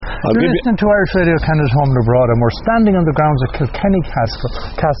You're listening to Irish Radio Canada's Home and Abroad, and we're standing on the grounds of Kilkenny Castle,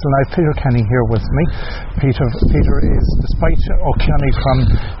 and I have Peter Kenny here with me. Peter is, despite O'Kenny from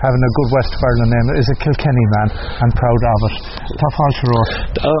having a good West of Ireland name, is a Kilkenny man and proud of it. Tá fáil siúr.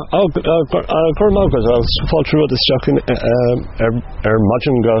 Cormac was fáil siúr the stocking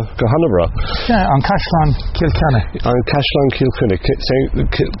Majin go Hannibal. Yeah, on Castle Kilkenny. On Castle Kilkenny,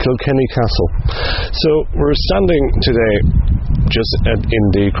 Kilkenny Castle. So we're standing today just in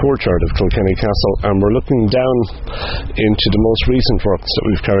the courtyard of Kilkenny Castle, and we're looking down into the most recent works that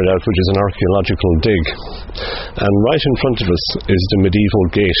we've carried out, which is an archaeological dig. And right in front of us is the medieval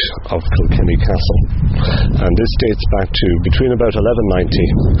gate of Kilkenny Castle, and this dates back to between about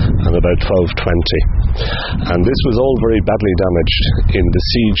 1190 and about 1220. And this was all very badly damaged in the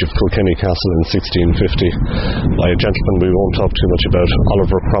siege of Kilkenny Castle in 1650 by a gentleman we won't talk too much about,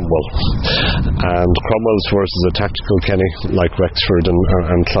 Oliver Cromwell. And Cromwell's forces attacked Kilkenny, like Wexford and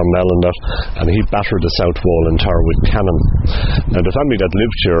Clonmel and that, and he battered the south wall and tower with cannon. Now the family that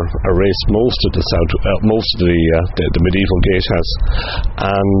lived here erased most of the medieval gatehouse,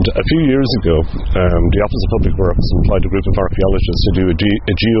 and a few years ago the Office of Public Works employed a group of archaeologists to do a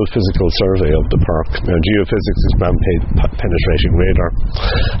geophysical survey of the park. Now geophysics is ground penetrating radar,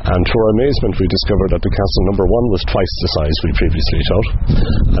 and to our amazement we discovered that the castle, number one, was twice the size we previously thought,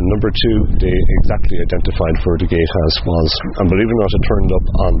 and number two, they exactly identified where the gatehouse was. And believe it or not, it turned up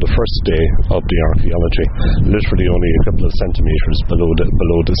on the first day of the archaeology, literally only a couple of centimetres below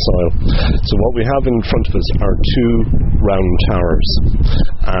the soil. So what we have in front of us are two round towers,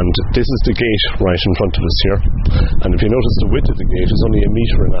 and this is the gate right in front of us here. And if you notice, the width of the gate is only 1.5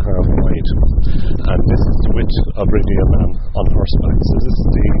 metres wide, and this is the width of really a man on horseback. So this is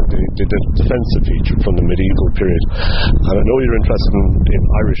the defensive feature from the medieval period. And I know you're interested in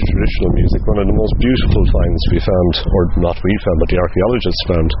Irish traditional music. One of the most beautiful finds we found, or not we found, but the archaeologists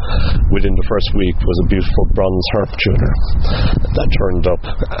found within the first week, was a beautiful bronze harp tuner that turned up,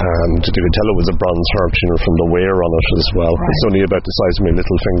 and you could tell it was a bronze harp tuner from the wear on it as well. Right. It's only about the size of my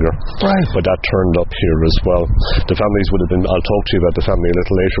little finger, right, but that turned up here as well. The families would have been, I'll talk to you about the family a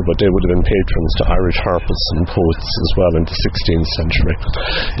little later, but they would have been patrons to Irish harpists and poets as well in the 16th century.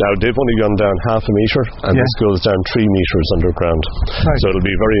 Now they've only gone down 1/2 metre, and this goes down 3 metres underground. Right. So it'll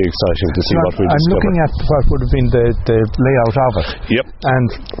be very exciting to see what we discover. I'm looking at what would have been the layout of it. Yep. And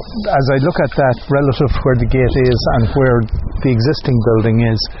as I look at that relative to where the gate is and where the existing building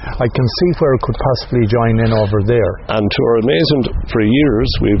is, I can see where it could possibly join in over there. And to our amazement, for years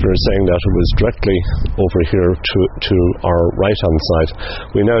we were saying that it was directly over here to our right hand side.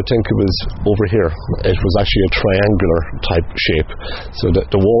 We now think it was over here. It was actually a triangular type shape, so that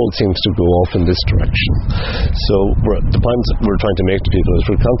the wall seems to go off in this direction. So the points we're trying to make to people is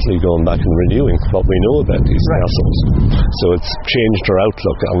we're constantly going back and renewing what we know about these castles. So it's changed our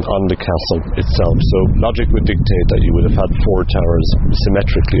outlook on the castle itself. So logic would dictate that you would have had 4 towers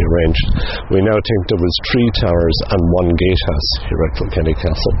symmetrically arranged. We now think there was 3 towers and 1 gatehouse here at Kilkenny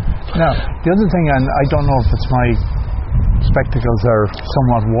Castle. Now, the other thing, and I don't know if it's my spectacles are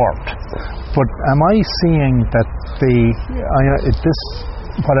somewhat warped, but am I seeing that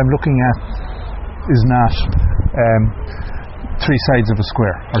what I'm looking at is not 3 sides of a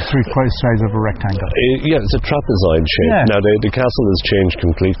square or 3 sides of a rectangle? It's a trapezoid shape. Yeah. Now the castle has changed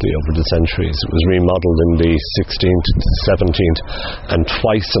completely over the centuries. It was remodelled in the 16th, 17th and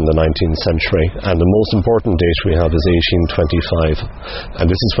twice in the 19th century, and the most important date we have is 1825, and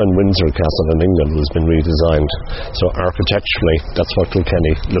this is when Windsor Castle in England has been redesigned. So architecturally that's what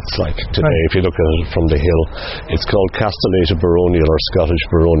Kilkenny looks like today. Right. If you look at it from the hill, it's called castellated baronial or Scottish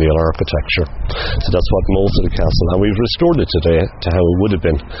baronial architecture. So that's what most of the castle, and we've restored it today to how it would have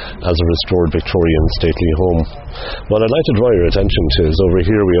been as a restored Victorian stately home. What I'd like to draw your attention to is over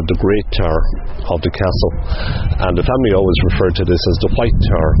here we have the Great Tower of the castle, and the family always referred to this as the White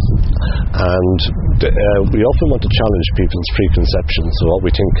Tower, and we often want to challenge people's preconceptions of what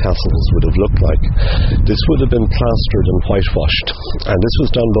we think castles would have looked like. This would have been plastered and whitewashed, and this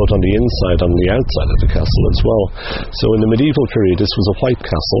was done both on the inside and the outside of the castle as well. So in the medieval period this was a white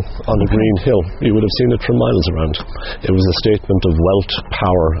castle on a green hill. You would have seen it for miles around. It was a statement of wealth,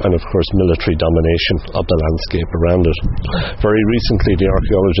 power and of course military domination of the landscape around it. Very recently the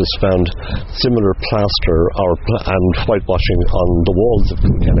archaeologists found similar plaster and whitewashing on the walls of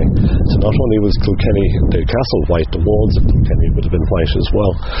Kilkenny. So not only was Kilkenny, the castle, white, the walls of Kilkenny would have been white as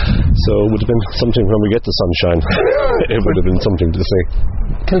well. So it would have been something, when we get the sunshine it would have been something to see.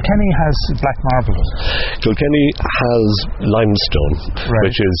 Kilkenny has black marble. Kilkenny has limestone,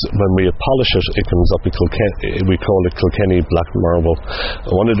 which is, when we polish it, it comes up we call it Kilkenny black marble.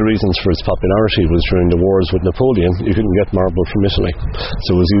 One of the reasons for its popularity was during the wars with Napoleon, you couldn't get marble from Italy, so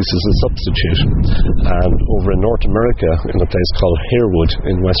it was used as a substitute. And over in North America, in a place called Harewood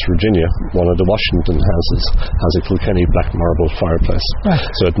in West Virginia, one of the Washington houses has a Kilkenny black marble fireplace.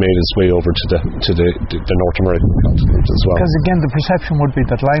 So it made its way over to the North American continent as well. Because again, the perception would be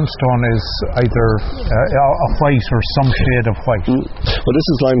that limestone is either a white or some shade of white. Well, this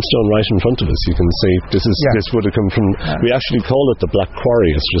is limestone right in front of us. You can see this would have come from. We actually call it the Black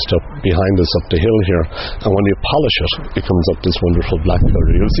Quarry. It's just up behind us, up the hill here. And when you polish it, it comes up this wonderful black colour.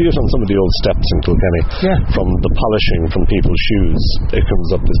 You'll see it on some of the old steps in Kilkenny. From the polishing from people's shoes, it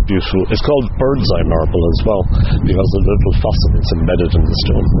comes up this beautiful. It's called bird's eye marble as well, because of the little fossils embedded in the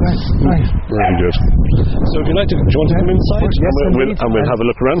stone. Right. Very good. So if you like to, do you want to come inside? Yes, and we'll have a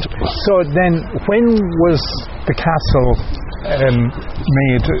look around. So then, when was the castle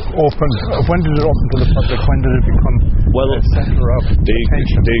made open? When did it open to the public? When did it become a centre of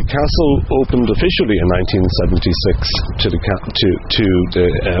attention? The castle opened officially in 1976 to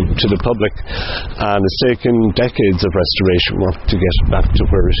the public, and it's taken decades of restoration work to get it back to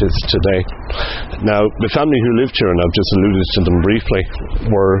where it is today. Now, the family who lived here, and I've just alluded to them briefly,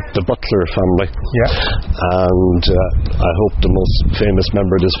 were the Butler family. And I hope the most famous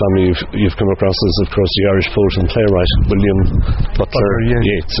member of this family you've come across is, of course, the Irish poet and playwright William Butler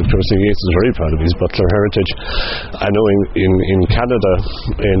Yeats. Of course, Yeats is very proud of his Butler heritage. I know in Canada,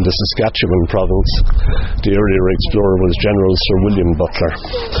 in the Saskatchewan province, the earlier explorer was General Sir William Butler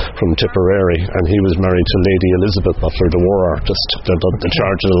from Tipperary, and he was married to Lady Elizabeth Butler, the war artist, the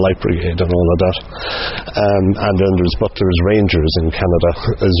charge of the Light Brigade and all of that. And then there's Butler's Rangers in Canada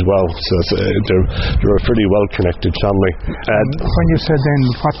as well. So they're a pretty well-connected family. When you said then,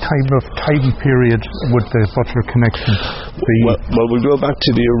 what type of time period would the Butler connection be? Well, we'll go back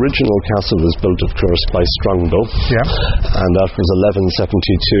to the original castle was built, of course, by Strongbow. And that was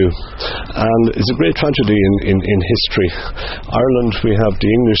 1172. And it's a great tragedy in history. Ireland, we have the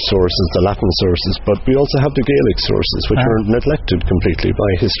English sources, the Latin sources, but we also have the Gaelic sources, which are neglected completely by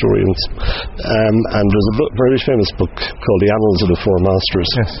historians. And there's a very famous book called The Annals of the Four Masters.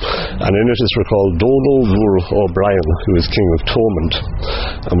 And in it is recalled Donal Mhur O'Brien, who is King of Thomond.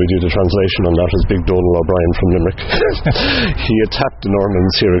 And we do the translation on that as Big Donal O'Brien from Limerick. He attacked the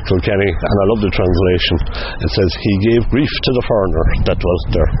Normans here at Kilkenny, and I love the translation. It says, he gave grief to the foreigner that dwelt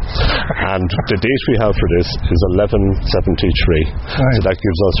there. And the date we have for this is 1173. So that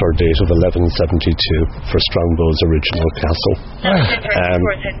gives us our date of 1172 for Strongbow's original castle.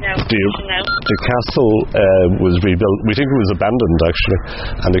 The castle was rebuilt, we think it was abandoned actually,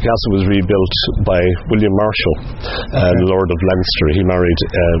 and the castle was rebuilt by William Marshall, Lord of Leinster. He married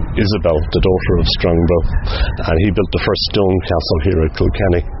Isabel, the daughter of Strongbow, and he built the first stone castle here at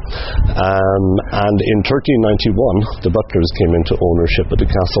Kilkenny. And in 1391 the Butlers came into ownership of the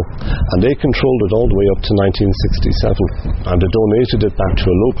castle, and they controlled it all the way up to 1967, and they donated it back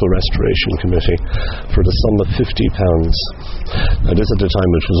to a local restoration committee for the sum of £50. Now this at the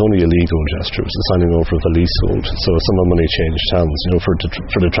time it was only a legal gesture, it was a signing over of a leasehold, so a sum of money changed hands,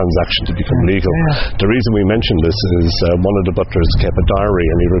 for the transaction to become legal. The reason we mention this is one of the Butlers kept a diary,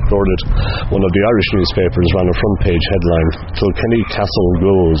 and he recorded one of the Irish newspapers ran a front page headline, Kilkenny Castle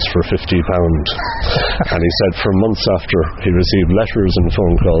goes for £50. And he said for months after he received letters and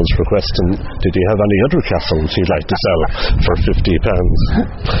phone calls requesting did he have any other castles he'd like to sell for £50.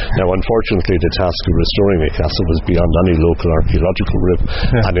 Now unfortunately the task of restoring a castle was beyond any local archaeological group,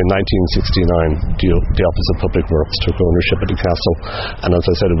 and in 1969 the Office of Public Works took ownership of the castle, and as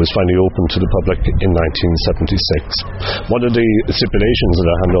I said it was finally open to the public in 1976. One of the stipulations of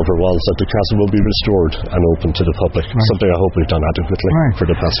the handover was that the castle will be restored and open to the public, something I hope we've done adequately for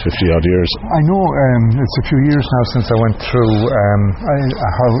the past 50 odd years. I know it's a few years now since I went through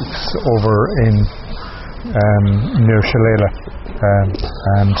a house over in near Shillelagh,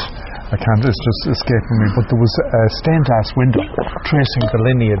 and I can't, it's just escaping me, but there was a stained glass window tracing the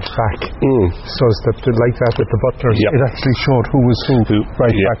lineage back, so as that, like that with the Butlers, it actually showed who was who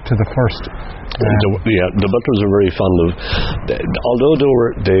right back to the first. The Butlers were very fond of, although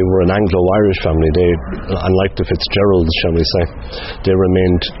they were an Anglo-Irish family, they, unlike the Fitzgeralds, shall we say, they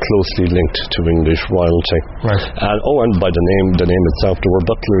remained closely linked to English royalty. And by the name itself, they were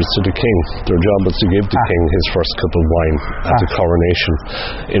butlers to the king. Their job was to give the king his first cup of wine at the coronation.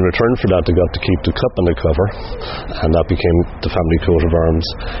 In return for that, they got to keep the cup and the cover, and that became the family coat of arms.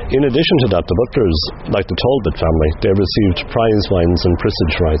 In addition to that, the Butlers, like the Talbot family, they received prize wines and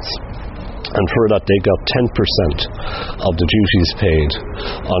presage rights. And for that, they got 10% of the duties paid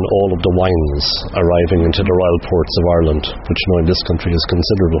on all of the wines arriving into the royal ports of Ireland, which you know in this country is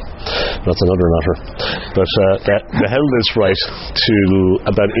considerable. That's another matter. But they held this right to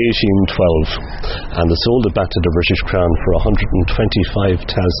about 1812, and they sold it back to the British Crown for £125,000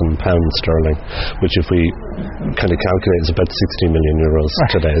 sterling, which if we kind of calculate is about 60 million euros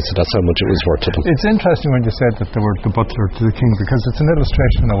today. So that's how much it was worth to them. It's interesting when you said that they were the butler to the king, because it's an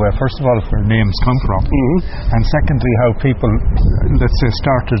illustration of where, first of all, where names come from, and secondly, how people, let's say,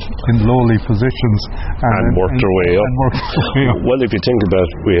 started in lowly positions and worked their way up. Well, if you think about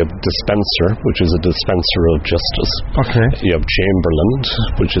it, we have dispenser, which is a dispenser of justice. Okay. You have chamberlain,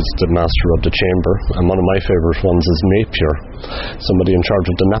 which is the master of the chamber, and one of my favourite ones is Napier. Somebody in charge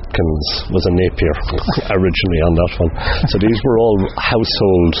of the napkins was a Napier originally on that one. So these were all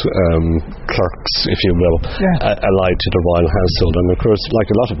household clerks, if you will, allied to the royal household. And of course, like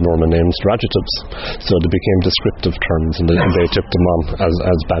a lot of Norman names, they're adjectives. So they became descriptive terms, and they took them on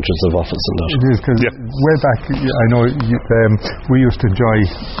as badges of office and that. It is, because way back, I know we used to enjoy,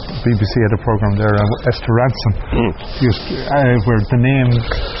 BBC had a programme there, Esther Ransom, where the name,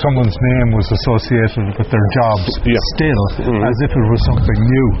 someone's name was associated with their jobs still, as if it was something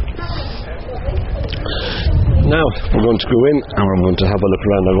new. Now we're going to go in and we're going to have a look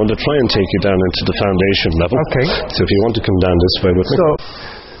around. I'm going to try and take you down into the foundation level. Okay. So if you want to come down this way with me. So,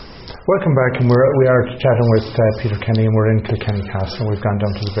 welcome back, and we are chatting with Peter Kenny, and we're in Kilkenny Castle. We've gone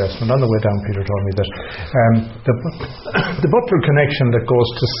down to the basement. On the way down, Peter told me that the butler connection that goes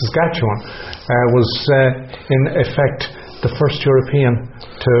to Saskatchewan was in effect the first European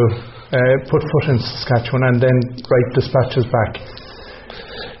to put foot in Saskatchewan and then write dispatches back.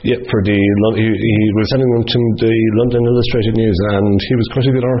 Yeah, he was sending them to the London Illustrated News, and he was quite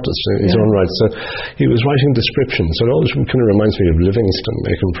a good artist in his own right. So he was writing descriptions. So it always kind of reminds me of Livingstone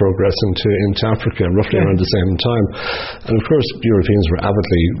making progress into Africa roughly around the same time. And of course, Europeans were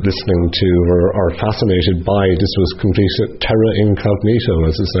avidly listening to or fascinated by, this was complete terra incognito,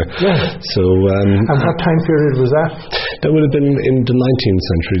 as they say. So, and what time period was that? That would have been in the 19th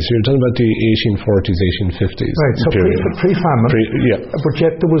century. So you're talking about the 1840s, 1850s. Right, so pre-famine. But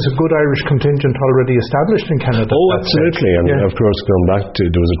yet there was a good Irish contingent already established in Canada. Oh, absolutely. And of course, going back to,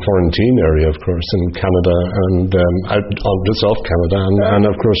 there was a quarantine area, of course, in Canada and just off Canada, and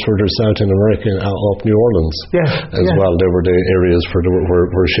of course further south in America, off New Orleans as well. There were the areas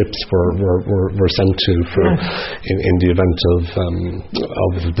where ships were sent to in the event of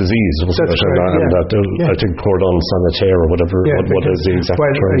disease. Wasn't it? I think cordon sanitaire or whatever. What is the exact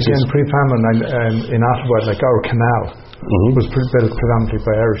term? Well, again, pre-famine in Ottawa, like our canal, was built predominantly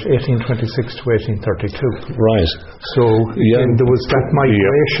by Irish, 1826 to 1832. Right. So there was that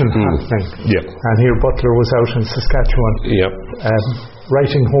migration happening. And here Butler was out in Saskatchewan,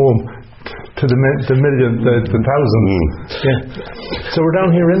 writing home to the thousands. So we're down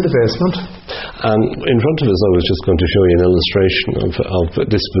here in the basement. And in front of us, I was just going to show you an illustration of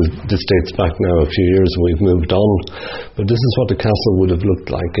this. This dates back now a few years, and we've moved on. But this is what the castle would have looked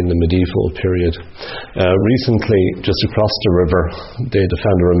like in the medieval period. Recently, just across the river, they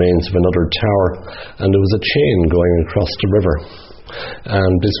found the remains of another tower, and there was a chain going across the river.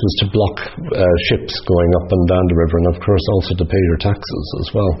 And this was to block ships going up and down the river, and of course also to pay your taxes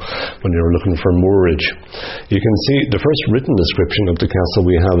as well when you're looking for moorage. You can see the first written description of the castle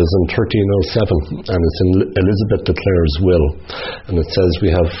we have is in 1307, and it's in Elizabeth de Clare's will, and it says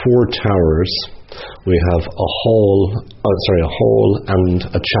we have 4 towers, we have a hall and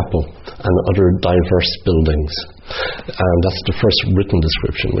a chapel and other diverse buildings. And that's the first written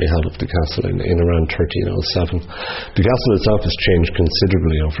description we have of the castle in around 1307. The castle itself has changed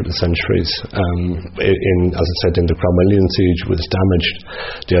considerably over the centuries. As I said, in the Cromwellian siege was damaged.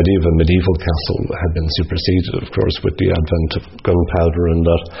 The idea of a medieval castle had been superseded, of course, with the advent of gunpowder and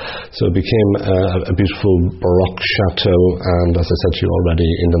that. So it became a beautiful Baroque chateau, and as I said to you already,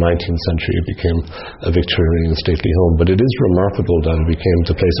 in the 19th century it became a Victorian stately home. But it is remarkable that it became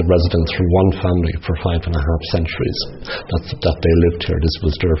the place of residence for one family for 5.5 centuries. That they lived here. This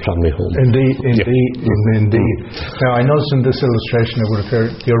was their family home. Indeed. Now I noticed in this illustration it would appear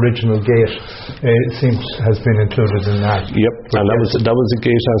the original gate seems has been included in that. Yep, and that was a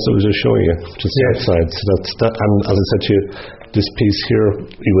gatehouse I was just showing you, just outside. So that's that. And as I said to you, this piece here,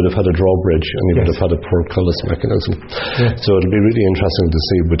 you would have had a drawbridge and you would have had a portcullis mechanism. So it'll be really interesting to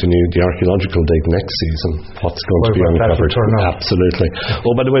see with the archaeological dig next season what's going to be uncovered. Absolutely.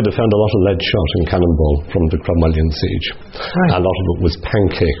 Oh, by the way, they found a lot of lead shot in cannonball from the Cromwellian siege. A lot of it was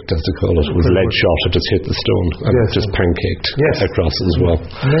pancaked, as they call it. It was lead shot. It just hit the stone and just pancaked across as well.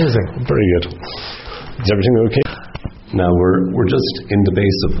 Amazing. Very good. Is everything okay? Now we're just in the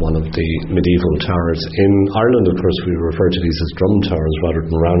base of one of the medieval towers. In Ireland, of course, we refer to these as drum towers rather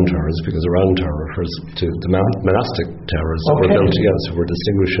than round towers, because a round tower refers to the monastic towers that were built together, so we're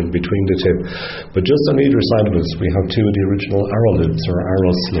distinguishing between the two. But just on either side of us, we have two of the original arrow lids or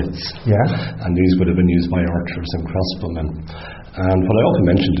arrow slits. Yeah. And these would have been used by archers and crossbowmen. And what I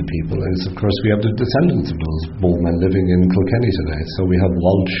often mention to people is, of course, we have the descendants of those bowmen living in Kilkenny today. So we have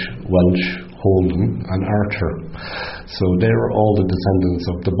Welsh, Holden and Archer. So they were all the descendants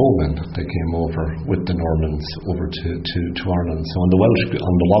of the bowmen that came over with the Normans over to Ireland. So on the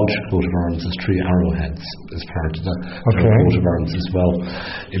Welsh coat of arms there's 3 arrowheads as part of the coat of arms as well.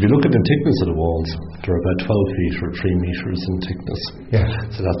 If you look at the thickness of the walls, they're about 12 feet or 3 metres in thickness. Yeah.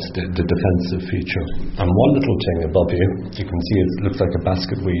 So that's the defensive feature. And one little thing above you can see it looks like a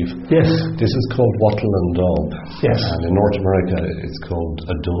basket weave. Yes. This is called wattle and daub. Yes. And in North America it's called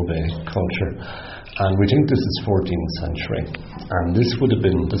adobe culture. And we think this is 14th century, and this would have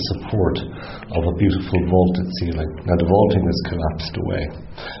been the support of a beautiful vaulted ceiling. Now the vaulting has collapsed away,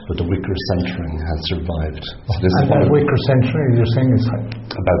 but the wicker centering has survived. So this is that wicker centering you're saying is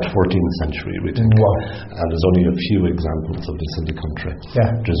about 14th century, we think. Wow. And there's only a few examples of this in the country.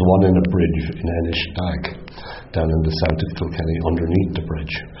 Yeah. There's one in a bridge in Ennishtag, down in the south of Kilkenny, underneath the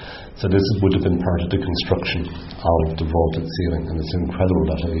bridge. So this would have been part of the construction of the vaulted ceiling, and it's incredible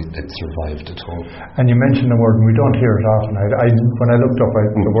that it survived at all. And you mentioned the word, and we don't hear it often. When I looked up,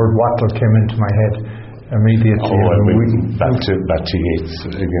 the word wattle came into my head immediately. Back to Yeats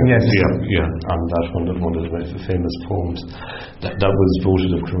again. Yes. Yeah. And that's one of the famous poems. That was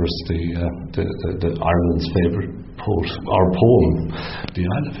voted, of course, the Ireland's favourite poem, The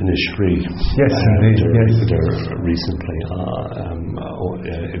Isle of Innisfree. Yes, indeed. There recently,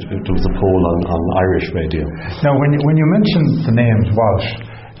 it was a poll on Irish radio. Now, when you mentioned the names Walsh,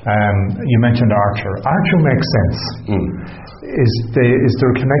 you mentioned Archer. Archer makes sense. Is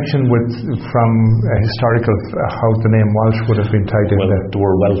there a connection from a historical how the name Walsh would have been tied in? Well, they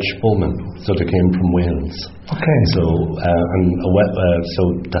were Welsh bowmen, so they came from Wales. Okay. So so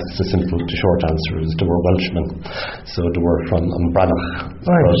that's the short answer is they were Welshmen. So they were from Branagh,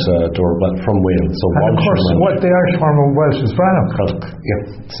 right. But they were from Wales. So and of course, what the Irish form of Welsh is Branagh. Yeah.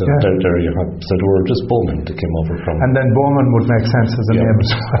 So there you have. So they were just bowmen that came over from. And then bowman would make sense as a name as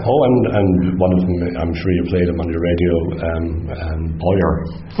well. Oh, and one of them, I'm sure you played him on your radio. Bowyer.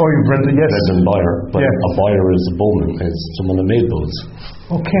 Oh, you've read it, yes. Brendan Bowyer. But a bowyer is a bowman, is someone who made bows.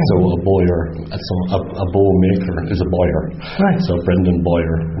 Okay. So a bowyer, a bow maker is a bowyer. Right. So Brendan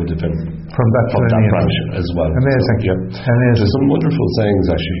Bowyer would have been from that branch as well. Amazing. So, Amazing. There's some wonderful sayings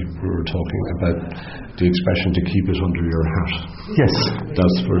actually. We were talking about the expression to keep it under your hat. Yes.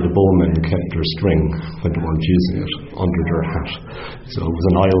 That's where the bowmen kept their string when they weren't using it under their hat. So it was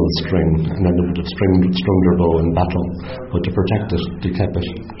an aisle string, and then they would have strung their bow in battle, but to protect it, they kept it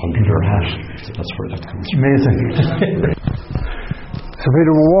under their hat. So that's where that comes from. Amazing. So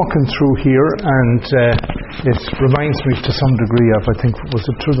Peter, we're walking through here, and it reminds me to some degree of, I think, was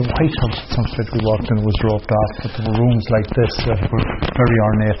it through the White House at some stage we walked in, it was roped off, but there were rooms like this that were very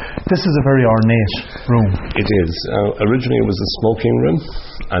ornate. This is a very ornate room. It is. Originally it was a smoking room,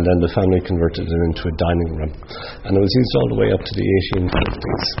 and then the family converted it into a dining room. And it was used all the way up to the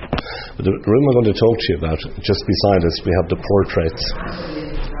 1850s. But the room I'm going to talk to you about, just beside us, we have the portraits.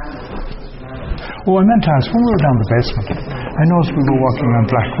 Oh, I meant to ask, when we were down the basement, I noticed we were walking on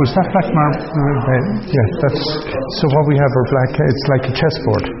black. Was that black marble? Yeah, that's. So what we have are black. It's like a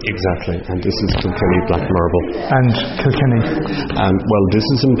chessboard. Exactly, and this is Kilkenny black marble. And Kilkenny. Well, this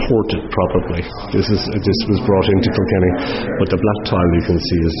is imported, probably. This was brought into Kilkenny, but the black tile you can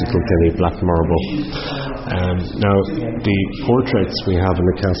see is the Kilkenny black marble. Now, the portraits we have in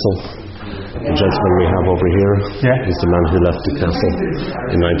the castle. The gentleman we have over here is the man who left the castle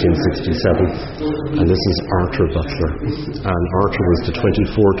in 1967, and this is Arthur Butler. And Arthur was the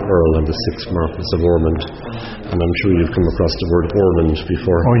 24th Earl and the 6th Marquess of Ormond, and I'm sure you've come across the word Ormond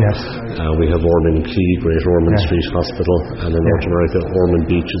before. Oh yes. We have Ormond Quay, Great Ormond Street Hospital, and in North America,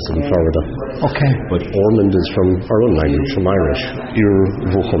 Ormond Beaches in Florida. Okay. But Ormond is from our own language, from Irish, Ir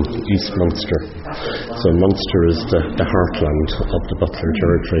Vocum, East Munster. So Munster is the heartland of the Butler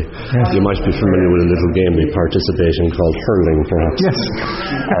territory. Yes. You might be familiar with a little game we participate in called hurling, perhaps. Yes.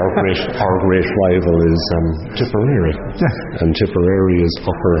 Our great rival is Tipperary. Yeah. And Tipperary is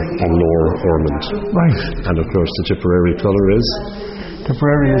Upper and Lower Ormond. Right. And of course the Tipperary colour is? The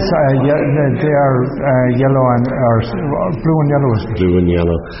Tipperary is they are yellow or blue and yellow. Blue and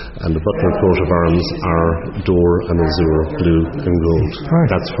yellow, and the Butler coat of arms are Dore and Azure, blue and gold. Right.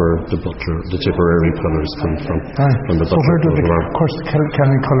 That's where the Tipperary colours come from. Right. From the So Butler where do coat of arms. of course the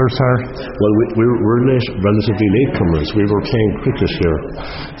Kilkenny colours are? Well, we're relatively latecomers. We were playing cricket here,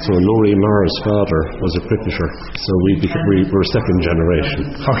 so Laurie Marr's father was a cricketer, so we were second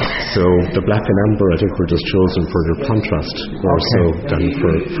generation. Okay. So the black and amber, I think, were just chosen for their contrast more so than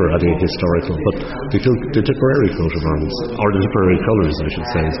for adding historical. But the Tipperary coat of arms, or the Tipperary colours, I should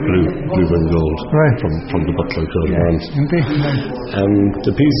say, is blue and gold. Right. From the Butler coat of arms. Indeed.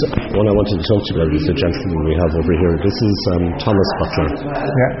 The piece, one I wanted to talk to you about is the gentleman we have over here. This is Thomas Butler.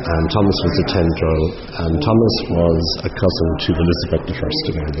 Yeah. And Thomas was a tendril, and Thomas was a cousin to Elizabeth I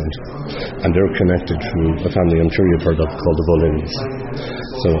of England. And they're connected through a family I'm sure you've heard of called the Boleyns.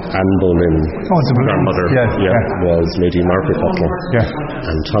 So Anne Boleyn, her mother, was Lady Margaret Butler. Yeah.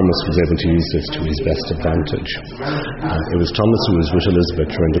 And Thomas was able to use this to his best advantage. It was Thomas who was with Elizabeth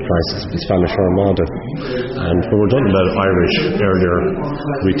during the crisis of the Spanish Armada. And when we're talking about Irish earlier,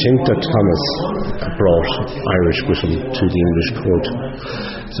 we think that Thomas brought Irish with him to the English court.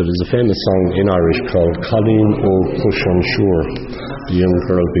 So there's a famous song in Irish called Colleen O Push on Shore, the young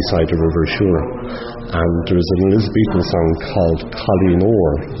girl beside the river Shore. And there's an Elizabethan song called Colleen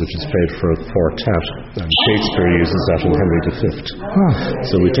O'er, which is played for a quartet, and Shakespeare uses that in Henry V.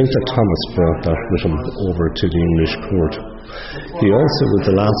 So we think that Thomas brought that with him over to the English court. He also was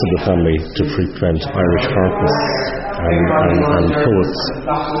the last of the family to frequent Irish harpists and poets.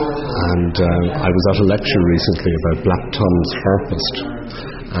 And I was at a lecture recently about Black Tom's harpist,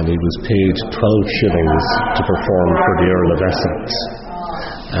 and he was paid 12 shillings to perform for the Earl of Essex.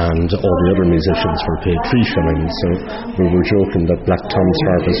 And all the other musicians were paid 3 shillings. So we were joking that Black Tom's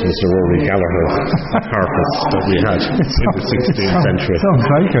harpist was the Rory Gallagher harpist that we had in the 16th century. Sounds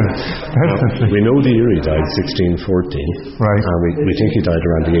like it. Definitely. We know the year he died, 1614. Right. And we think he died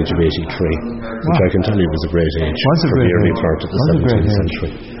around the age of 83, which I can tell you was a great age for the early part of the 17th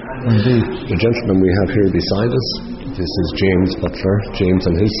century. Indeed. The gentleman we have here beside us, this is James Butler. James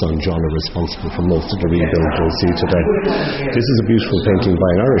and his son John are responsible for most of the rebuild you'll see today. This is a beautiful painting by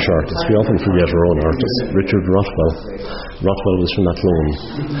an Irish artist. We often forget our own artist, Richard Rothwell. Rothwell was from Athlone.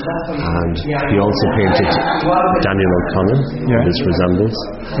 And he also painted Daniel O'Connell, this resembles.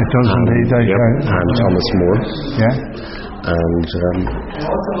 It does indeed. And Thomas Moore. Yeah. And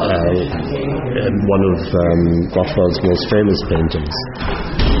one of Rothwell's most famous paintings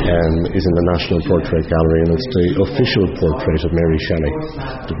is in the National Portrait Gallery, and it's the official portrait of Mary Shelley,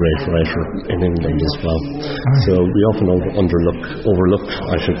 the great writer in England as well. So we often overlook,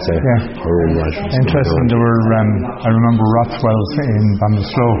 I should say, our own writers. Interesting. There were, I remember Rothwell's in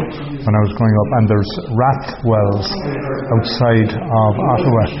Ballinasloe when I was growing up, and there's Rathwells outside of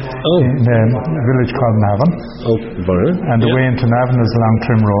Ottawa in a village called Navan. Oh, very. And the way into Navan is along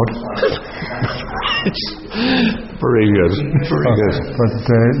Trim Road. Very good. Very good. But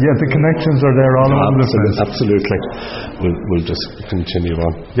the connections are there all over the place. Absolutely. We'll just continue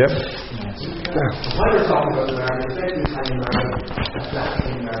on. Yep.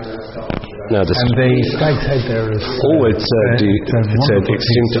 Now this and the stag's head there is... it's an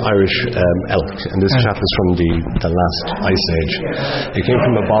extinct Irish elk, and this chap is from the last ice age. It came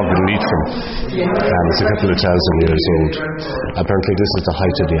from a bog in Leitrim, and it's a couple of 1,000 years old. Apparently this is the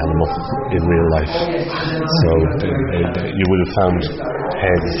height of the animal in real life. So you would have found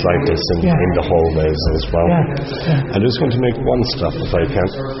heads like this in the hallways as well. I'm just going to make one stop if I can.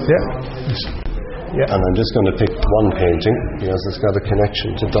 Yeah. And I'm just going to pick one painting because it's got a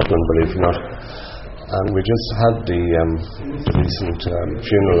connection to Dublin, believe it or not. And we just had the recent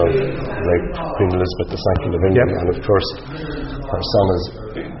funeral of Queen Elizabeth II of England, and of course her son is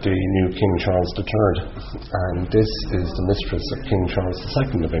the new King Charles III, and this is the mistress of King Charles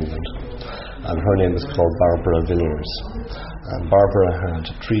II of England, and her name is called Barbara Villiers. And Barbara had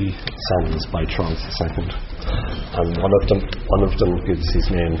 3 sons by Charles II, and one of them gives his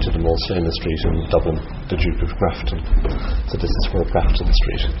name to the most famous street in Dublin, the Duke of Grafton. So this is where Grafton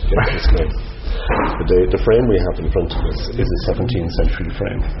Street gets its name. The frame we have in front of us is a 17th century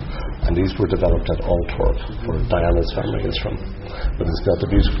frame, and these were developed at Althorpe, where Diana's family is from. But it's got the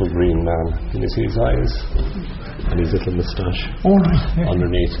beautiful green man. Can you see his eyes? And his little moustache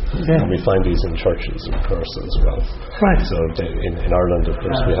underneath. And we find these in churches, of course, as well. Right. So in Ireland, of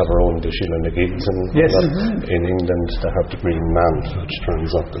course, we have our own Sheila McGee's, and in England they have the green man, which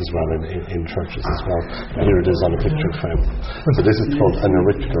turns up as well in churches as well. Here it is on a picture frame. So this is called an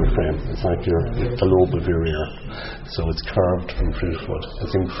auricular frame. It's like the lobe of your ear. So it's carved from fruit wood.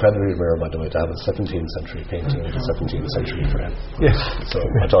 It's incredibly rare, by the way, to have a 17th century painting with a 17th century frame. Yes. So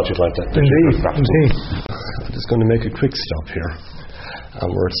I thought you'd like that. Indeed. I'm just going to make a quick stop here. And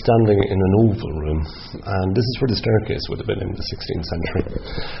we're standing in an oval room, and this is where the staircase would have been in the 16th century.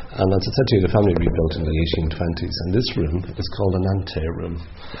 And as I said to you, the family rebuilt in the 1820s, and this room is called an ante room.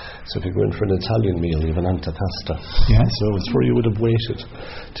 So if you go in for an Italian meal, you have an antepasta. Yeah. So it's where you would have waited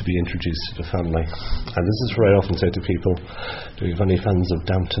to be introduced to the family. And this is where I often say to people, do you have any fans of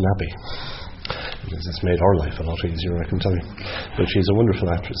Downton Abbey? Because it's made our life a lot easier, I can tell you. But she's a wonderful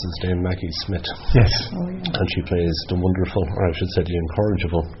actress. It's named Maggie Smith. Yes. And she plays the wonderful, or I should say the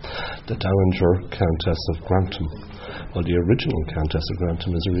incorrigible, the Dowager Countess of Grantham. Well, the original Countess of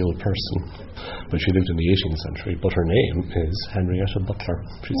Grantham is a real person, but she lived in the 18th century, but her name is Henrietta Butler.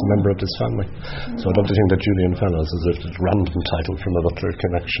 She's a member of this family. So I'd love to think that Julian Fellows is a random title from a Butler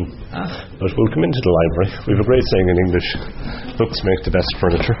connection. But we'll come into the library. We have a great saying in English, books make the best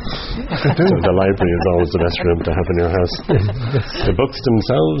furniture. So the library is always the best room to have in your house. The books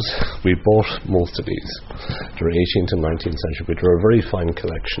themselves, we bought most of these. They're 18th and 19th century, but they're a very fine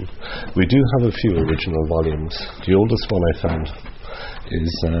collection. We do have a few original volumes. The oldest one I found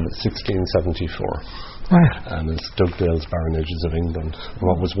is 1674. Right. And it's Dugdale's Baronages of England. And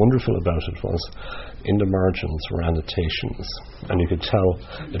what was wonderful about it was in the margins were annotations, and you could tell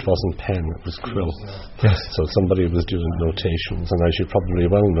it wasn't pen, it was quill. Yes. So somebody was doing notations, and as you probably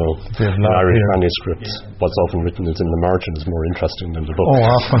well know, in Irish manuscripts, what's often written is in the margin is more interesting than the book.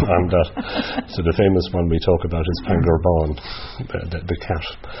 Oh, often. And so the famous one we talk about is Pangur Bán, the cat.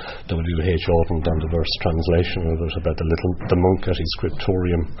 W.H. Auden done the verse translation of it about the monk at his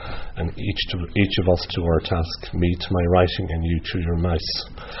scriptorium, and each of us to our task, me to my writing and you to your mice.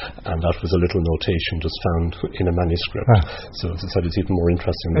 And that was a little notation just found in a manuscript. So as I said, it's even more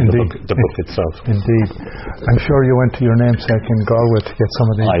interesting than the book itself. Indeed. I'm sure you went to your namesake in Galway to get some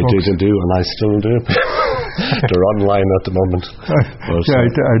of these books. I did do, and I still do. They're online at the moment. But, yeah,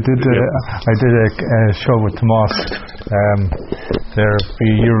 I did a show with Tomas there a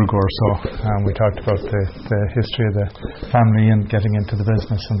year ago or so, and we talked about the history of the family and getting into the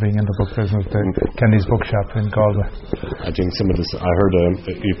business and being in the book business, the Kenny's bookshop in Galway. I think some of this, I heard,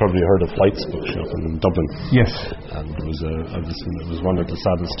 you probably heard of Flight's bookshop in Dublin. Yes. And it was one of the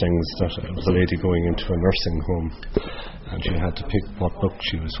saddest things that it was a lady going into a nursing home, and she had to pick what book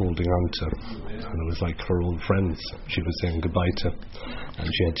she was holding on to, and it was like her old friends she was saying goodbye to,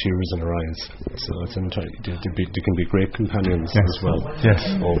 and she had tears in her eyes. So it's they can be great companions as well. Yes.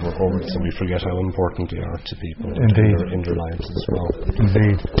 Over so we forget how important they are to people in their lives as well.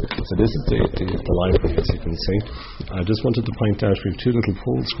 Indeed. So this is the library, as you can see. I just wanted to point out we have two little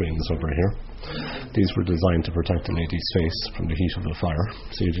pole screens over here. These were designed to protect the lady's face from the heat of the fire,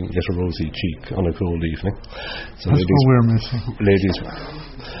 so you didn't get a rosy cheek on a cold evening. So that's what we're missing. Ladies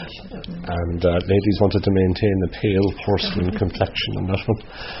wanted to maintain the pale porcelain complexion on that one.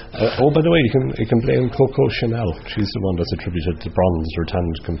 By the way, you can blame Coco Chanel. She's the one that's attributed to bronzed or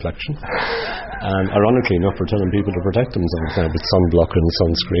tanned complexion. And ironically enough, we're telling people to protect themselves now with sunblock and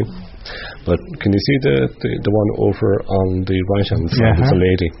sunscreen. But can you see the one over on the right hand side is a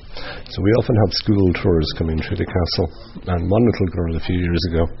lady. So we often have school tours coming through the castle, and one little girl a few years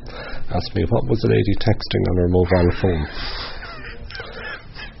ago asked me what was the lady texting on her mobile phone.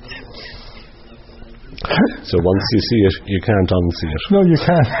 So once you see it, you can't unsee it. No, you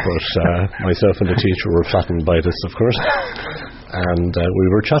can't. But myself and the teacher were flattened by this, of course. And we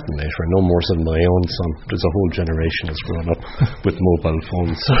were chatting later, no more than my own son. There's a whole generation that's grown up with mobile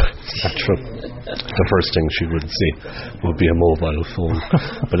phones. Natural. The first thing she would see would be a mobile phone.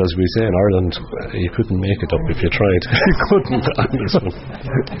 But as we say in Ireland, you couldn't make it up if you tried. You couldn't on this one.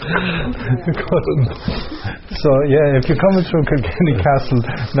 You couldn't. So yeah, if you're coming through Kilkenny Castle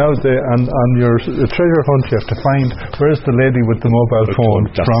now, on your treasure hunt, you have to find where's the lady with the mobile phone.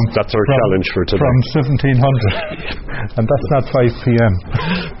 That's our challenge for today. From 1700, and that's not 5 p.m.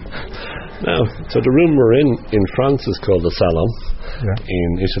 Now, so the room we're in France is called a salon. In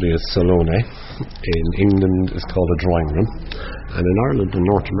Italy it's salone. In England it's called a drawing room. And in Ireland and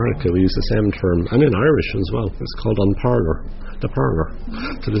North America we use the same term, and in Irish as well. It's called the parlour.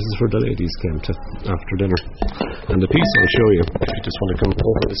 So this is where the ladies came to after dinner. And the piece I'll show you, if you just want to come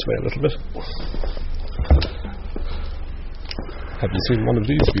over this way a little bit. Have you seen one of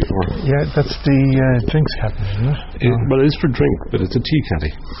these before? Yeah, that's the drinks cabinet, isn't it? Well, it is for drink, but it's a tea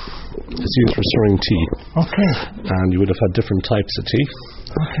caddy. It's used for stirring tea. Okay. And you would have had different types of tea.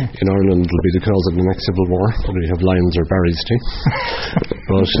 In Ireland it'll be the cause of the next civil war, whether you have Lyons or Barry's tea.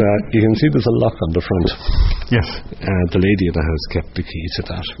 But you can see there's a lock on the front. Yes. The lady of the house kept the key to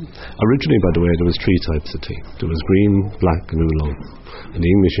that. Originally, by the way, there was 3 types of tea. There was green, black and oolong. And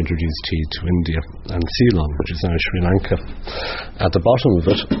the English introduced tea to India, and Ceylon, which is now Sri Lanka. At the bottom of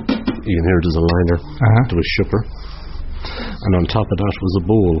it, you can hear there's a liner. There was sugar. And on top of that was a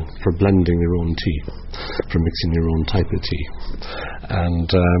bowl for blending your own tea, for mixing your own type of tea. And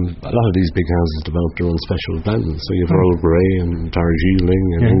a lot of these big houses developed their own special blends. So you have Earl Grey and Darjeeling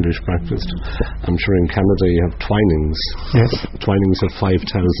and English breakfast. I'm sure in Canada you have Twinings. Yes. Twinings have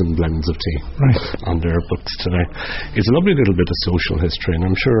 5,000 blends of tea on their books today. It's a lovely little bit of social history, and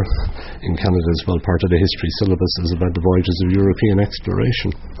I'm sure in Canada as well, part of the history syllabus is about the voyages of European exploration.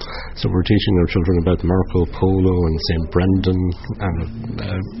 So we're teaching our children about Marco Polo and St. Brendan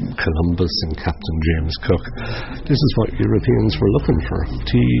and Columbus and Captain James Cook. This is what Europeans were looking for: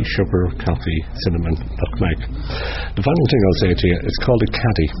 tea, sugar, coffee, cinnamon, nutmeg. The final thing I'll say to you, it's called a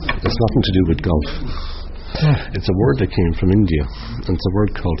caddy. It's nothing to do with golf. It's a word that came from India, and it's a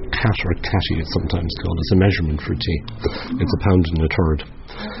word called cat or catty, it's sometimes called. It's a measurement for tea. It's a pound and a third.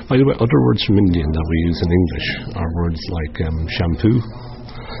 By the way, other words from Indian that we use in English are words like shampoo,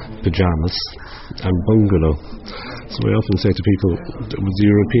 pyjamas and bungalow. So I often say to people, the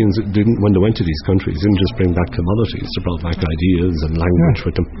Europeans when they went to these countries, didn't just bring back commodities, they brought back ideas and language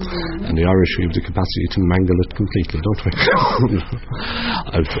with them. And the Irish have the capacity to mangle it completely, don't we?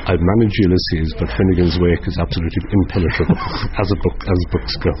 I've managed Ulysses, but Finnegan's Wake is absolutely impenetrable as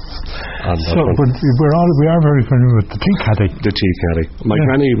books go. But we are very familiar with the tea caddy. The tea caddy. My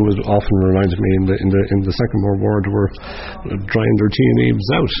granny was often reminded me in the Second World War they were drying their tea leaves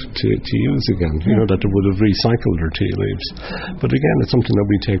out to use again. You know, that they would have recycled their tea leaves. But again, it's something that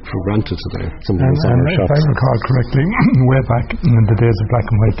we take for granted today. Something that's on our shops. If I recall correctly, way back in the days of black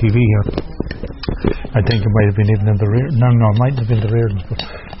and white TV here, I think it might have been even in the rear. No, it might have been the rear. But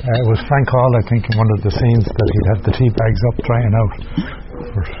it was Frank Hall, I think, in one of the scenes that he'd have the tea bags up drying out.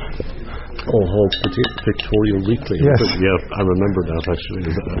 Victoria Weekly. Yes. Yeah, I remember that actually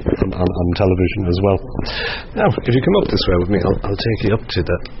on television as well. Now, if you come up this way with me, I'll take you up to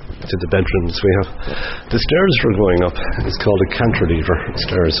the bedrooms. We have the stairs we're going up. It's called a cantilever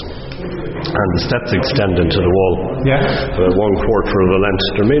stairs, and the steps extend into the wall. Yeah. 1/4 of a length.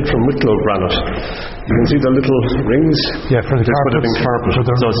 They're made from Wicklow granite. You can see the little rings. Yeah, for the this would have been carpet. So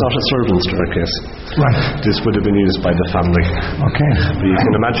it's not a servant staircase. Right. This would have been used by the family. Okay. But you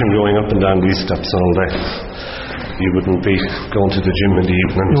can imagine going up and down these steps all day. You wouldn't be going to the gym in the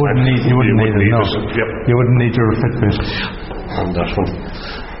evening. You wouldn't need it. No. Yep. You wouldn't need your Fitbit on that one.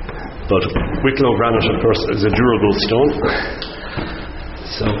 But Wicklow granite, of course, is a durable stone.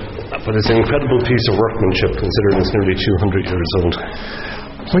 But it's an incredible piece of workmanship considering it's nearly 200 years old.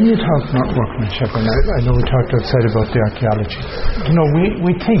 When you talk not workmanship, and I know we talked outside about the archaeology, you know,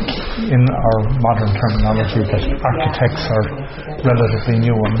 we think in our modern terminology that architects are relatively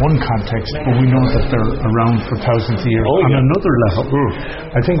new in one context, but we know that they're around for thousands of years on another level.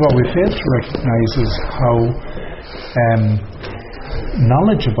 I think what we fail to recognise is how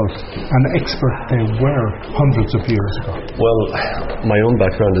knowledgeable and expert they were hundreds of years ago. Well, my own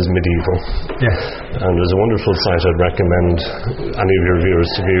background is medieval. Yes. And there's a wonderful site I'd recommend any of your viewers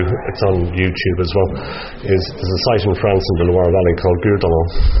to view. It's on YouTube as well. There's a site in France in the Loire Valley called Gourdon,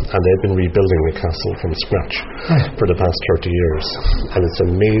 and they've been rebuilding the castle from scratch for the past 30 years. And it's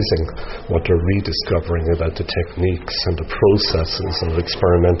amazing what they're rediscovering about the techniques and the processes of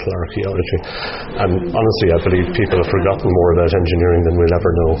experimental archaeology. And honestly, I believe people have forgotten more about engineering than we'll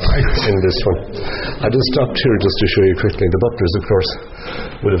ever know in this one. I just stopped here just to show you quickly. The butlers, of course,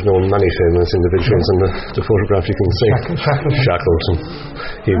 would have known many famous individuals in the photograph you can see. Shackleton.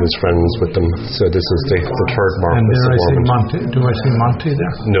 He was friends with them. So this is the third mark. And there I see Monty. Do I see Monty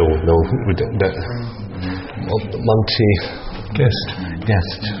there? No. Monty.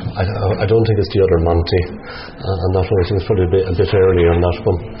 Guest. I don't think it's the other Monty. On that one, I think it's probably a bit early on that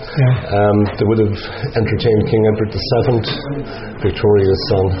one. Yeah. They would have entertained King Edward VII, Victoria's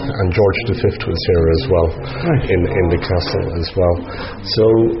son, and George V was here as well, in the castle as well. So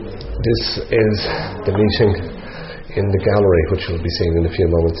this is the meeting in the gallery, which you'll be seeing in a few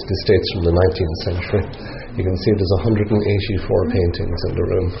moments. This dates from the 19th century. You can see there's 184 paintings in the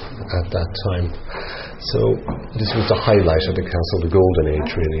room at that time. So this was the highlight of the castle, the golden age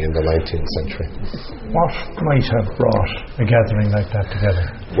really in the 19th century. What might have brought a gathering like that together?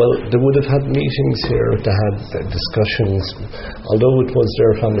 Well, they would have had meetings here, they had discussions. Although it was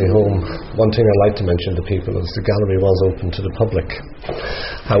their family home, one thing I'd like to mention to people is the gallery was open to the public.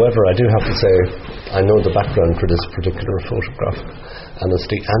 However, I do have to say, I know the background for this particular photograph, and it's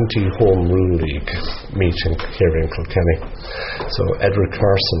the anti-Home Rule League meeting here in Kilkenny. So Edward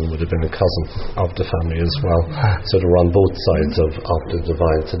Carson would have been a cousin of the family as well. So they were on both sides of the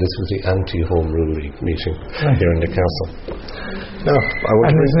divide. So this was the anti-Home Rule League meeting here in the castle. Now,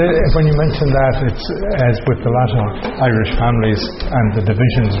 when you mention that, it's as with a lot of Irish families and the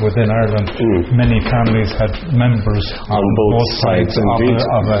divisions within Ireland, many families had members on both sides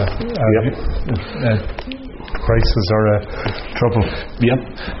of a crisis or a trouble. Yep.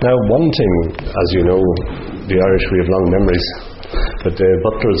 Now, one thing, as you know, the Irish, we have long memories, but the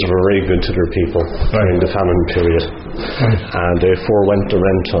butlers were very good to their people during the famine period, and they forewent the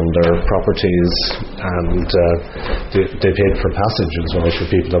rent on their properties, and they paid for passage as well for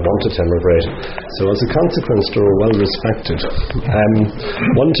people that wanted to emigrate. So as a consequence, they were well respected.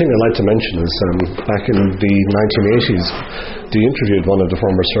 One thing I'd like to mention is back in the 1980s, they interviewed one of the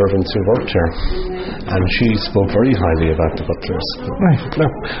former servants who worked here, and she spoke very highly about the butlers.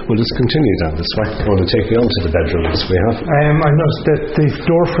 Now, we'll just continue down this way. I want to take you on to the bedrooms we have. I noticed that the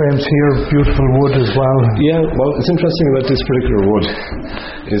door frames here, beautiful wood as well. Yeah, well, it's interesting about this particular wood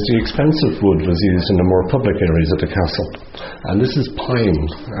is the expensive wood was used in the more public areas of the castle, and this is pine,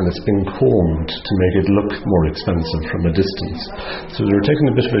 and it's been combed to make it look more expensive from a distance. So they were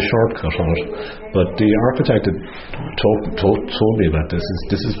taking a bit of a shortcut on it, but the architect that told me about this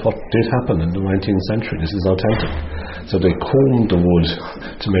is what did happen in the 19th century. This is authentic. So they combed the wood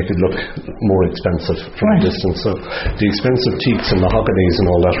to make it look more expensive from a distance. So the expensive teaks and mahoganies and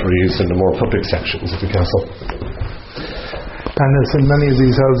all that were used in the more public sections of the castle. And as in many of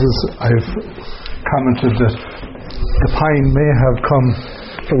these houses, I've commented that the pine may have come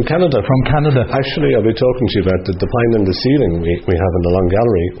from Canada. Actually, I'll be talking to you about the pine in the ceiling we have in the long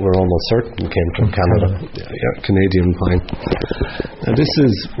gallery. We're almost certain came from Canada. Yeah, Canadian pine. Now this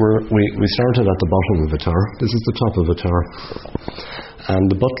is where we started at the bottom of the tower. This is the top of the tower.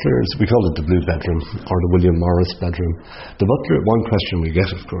 And the butlers, we call it the blue bedroom or the William Morris bedroom. The butler, one question we get,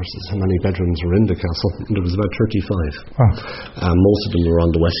 of course, is how many bedrooms were in the castle. And there was about 35. Most of them were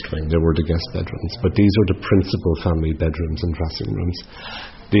on the west wing. They were the guest bedrooms. But these are the principal family bedrooms and dressing rooms.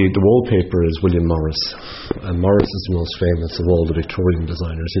 The wallpaper is William Morris, and Morris is the most famous of all the Victorian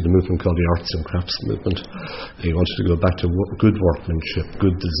designers. He had a movement called the Arts and Crafts movement. He wanted to go back to good workmanship,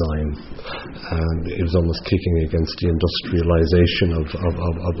 good design, and he was almost kicking against the industrialization of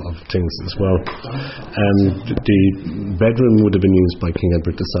things as well. And the bedroom would have been used by King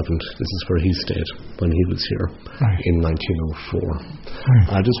Edward VII. This is where he stayed when he was here in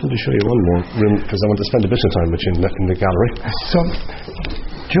 1904. I just want to show you one more room because I want to spend a bit of time with you in the gallery. So,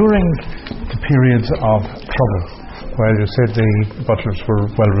 during the periods of trouble, where you said the butlers were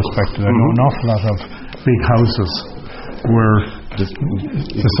well respected, I know an awful lot of big houses were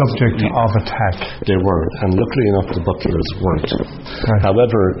the subject of attack. They were, and luckily enough the butlers weren't.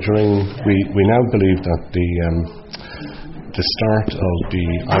 However, we now believe that the start of the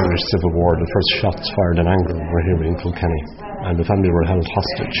Irish Civil War, the first shots fired in anger were here in Kilkenny, and the family were held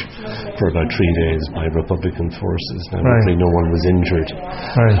hostage for about 3 days by Republican forces. Now, luckily no one was injured,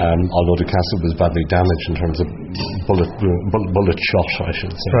 although the castle was badly damaged in terms of bullet shot, I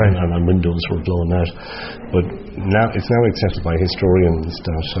should say, and windows were blown out. But now it's now accepted by historians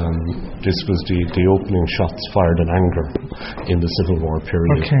that this was the opening shots fired in anger in the Civil War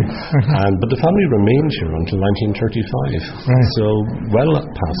period. But the family remained here until 1935, so well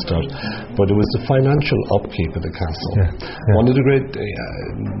past that. But it was the financial upkeep of the castle. One of the great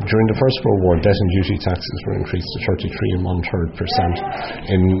during the First World War, debt and duty taxes were increased to 33 1/3%.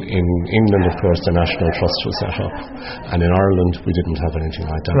 In England, of course, the National Trust was set up, and in Ireland we didn't have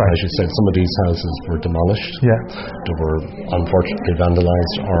anything like that. As you said, some of these houses were demolished. They were unfortunately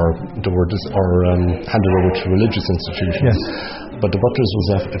vandalised, or they were handed over to religious institutions. But the butlers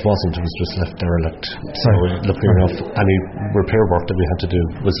it was just left derelict. So luckily enough, any repair work that we had to do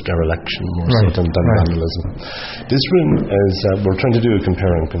was dereliction more so than vandalism. This room is, we're trying to do a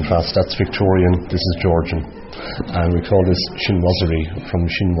compare and contrast. That's Victorian, this is Georgian. And we call this chinoiserie from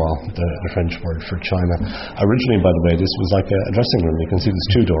chinois, the French word for China. Originally, by the way, this was like a dressing room. You can see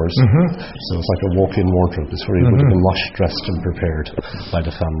there's 2 doors. So it's like a walk-in wardrobe. It's where you would have been washed, dressed and prepared by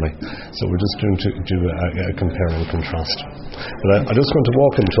the family. So we're just going to do a compare and contrast. But I just want to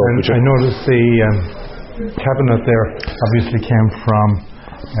walk and talk with you. I noticed the cabinet there obviously came from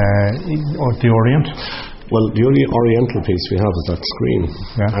the Orient. Well, the only oriental piece we have is that screen,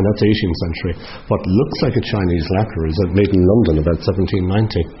 and that's 18th century. What looks like a Chinese lacquer is made in London about 1790.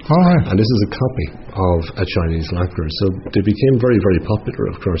 All right. And this is a copy of a Chinese lacquer. So they became very, very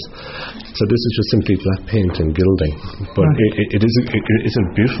popular, of course. So this is just simply black paint and gilding. But it is a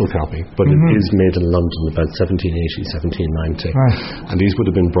beautiful copy, but it is made in London about 1780, 1790. Right. And these would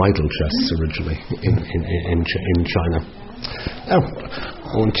have been bridal chests originally in China. Now,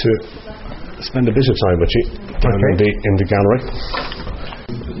 I want to spend a bit of time with you down in the gallery.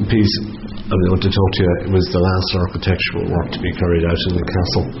 Piece I want to talk to you, it was the last architectural work to be carried out in the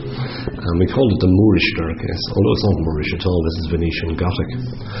castle, and we called it the Moorish staircase, although it's not Moorish at all. This is Venetian Gothic,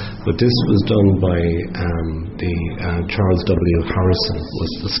 but this was done by Charles W. Harrison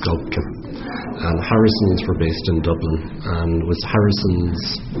was the sculptor, and Harrisons were based in Dublin, and it was Harrisons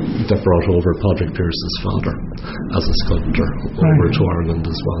that brought over Padraig Pearse's father as a sculptor over to Ireland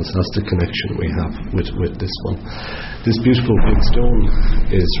as well. So that's the connection we have with this one. This beautiful big stone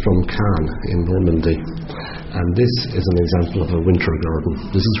is from Caen in Normandy, and this is an example of a winter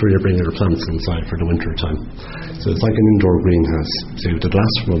garden. This is where you bring your plants inside for the winter time. So it's like an indoor greenhouse. So you have the glass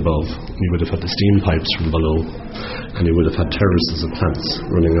from above, you would have had the steam pipes from below, and you would have had terraces of plants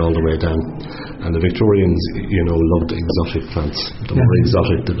running all the way down. And the Victorians, loved exotic plants. The more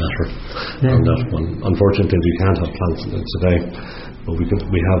exotic, the better on that one. Unfortunately, we can't have plants in it today, but we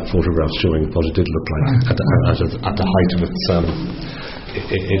have photographs showing what it did look like at the height of its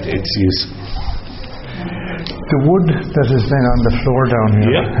use. The wood that has been on the floor down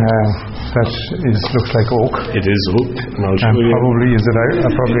here, looks like oak. It is oak, and I'll show you. Probably is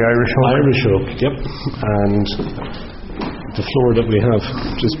it probably Irish oak? Irish oak, yep. And the floor that we have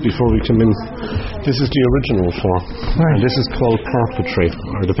just before we come in, this is the original floor. Right. And this is called parquetry,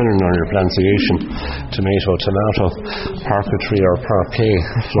 or depending on your pronunciation, tomato, parquetry or parquet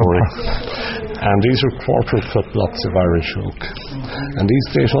flooring. And these are quarter cut blocks of Irish oak. And these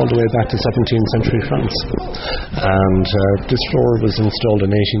date all the way back to 17th century France. And this floor was installed in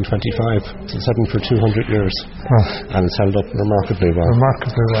 1825. So it's had for 200 years. Oh. And it's held up remarkably well.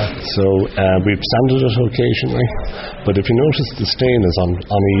 So we've sanded it occasionally, but if you notice, the stain is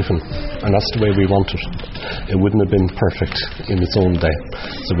uneven, and that's the way we want it. It wouldn't have been perfect in its own day.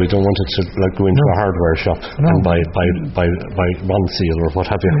 So we don't want it to go into a hardware shop and buy one seal or what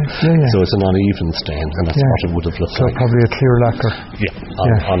have you. So it's an uneven stain, and that's what it would have looked like. So probably a clear lacquer.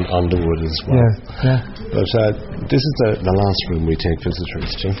 On the wood as well. But this is the last room we take visitors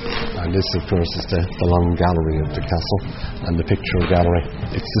to, and this, of course, is the long gallery of the castle, and the picture gallery.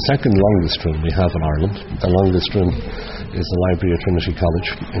 It's the second longest room we have in Ireland. The longest room is the library at Trinity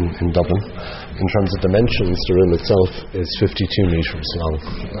College in Dublin. In terms of dimensions, the room itself is 52 metres long,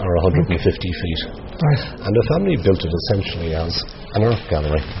 or 150 feet. Right. And the family built it essentially as an art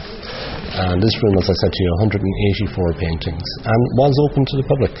gallery. And this room, as I said to you, 184 paintings, and was open to the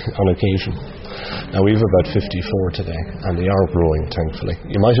public on occasion. Now we have about 54 today, and they are growing, thankfully.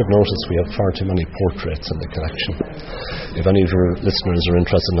 You might have noticed we have far too many portraits in the collection. If any of your listeners are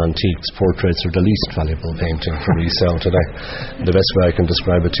interested in antiques, portraits are the least valuable painting for resale today. The best way I can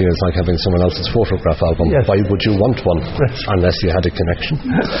describe it to you is like having someone else's photograph album. Yes. Why would you want one unless you had a connection?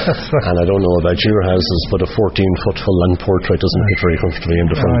 Right. And I don't know about your houses, but a 14-foot full-length portrait doesn't fit very comfortably in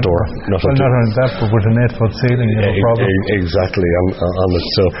the front door. Not only that, but with an 8-foot ceiling, no problem. Exactly, on it.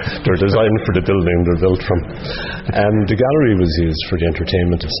 So they're designed for the building they're built from. The gallery was used for the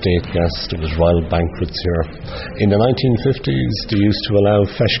entertainment of state guests. There was royal banquets here. In the 1950s, they used to allow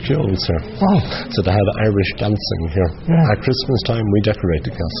feshkiols here. Oh. So they had Irish dancing here. Yeah. At Christmas time, we decorate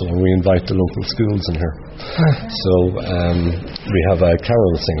the castle and we invite the local schools in here. So we have a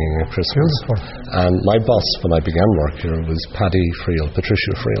carol singing at Christmas. Beautiful. And my boss, when I began work here, was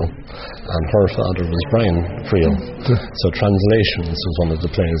Patricia Friel, and her father was Brian Friel. So Translations was one of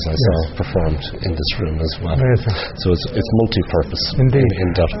the plays I saw performed in this room as well. Amazing. So it's multi-purpose. Indeed.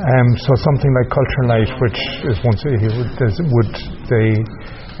 In that. So something like Culture Night, which is once a year, would the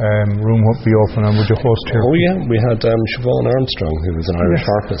room would be open, and would you host here? Oh yeah, we had Siobhan Armstrong, who was an Irish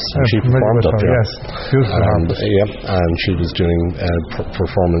harpist, and she performed up here. Yes, beautiful harpist. And she was doing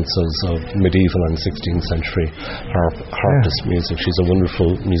performances of medieval and 16th century harpist music. She's a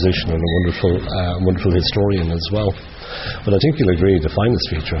wonderful musician and a wonderful historian as well. But I think you'll agree the finest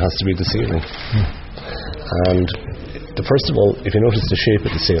feature has to be the ceiling. And first of all, if you notice the shape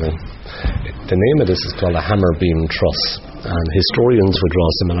of the ceiling, the name of this is called a hammer beam truss, and historians would draw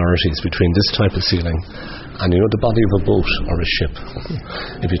similarities between this type of ceiling and the body of a boat or a ship.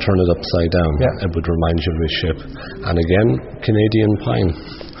 If you turn it upside down, it would remind you of a ship. And again, Canadian pine.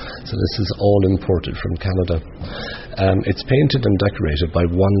 So this is all imported from Canada. It's painted and decorated by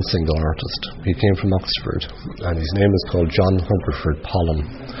one single artist. He came from Oxford, and his name is called John Hungerford Pollen.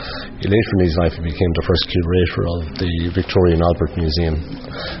 Later in his life, he became the first curator of the Victoria and Albert Museum.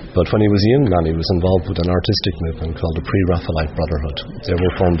 But when he was a young man, he was involved with an artistic movement called the Pre-Raphaelite Brotherhood. They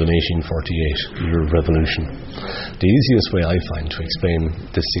were formed in 1848, the year of Revolution. The easiest way I find to explain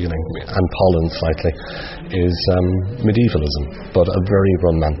this ceiling, and Pollen slightly, is medievalism, but a very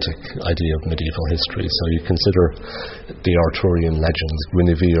romantic idea of medieval history. So you consider the Arthurian legends,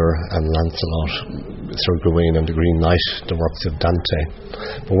 Guinevere and Lancelot, Sir Gawain and the Green Knight, the works of Dante.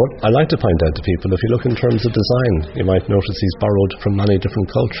 But what I like to point out to people, if you look in terms of design, you might notice he's borrowed from many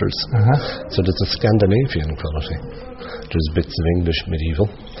different cultures. So there's a Scandinavian quality. There's bits of English medieval,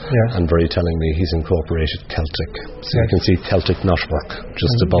 and very tellingly he's incorporated Celtic. So you can see Celtic knotwork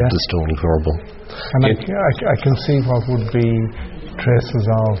just above the stone corbel. And I can see what would be traces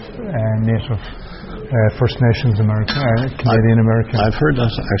of native First Nations Canadian American. I've heard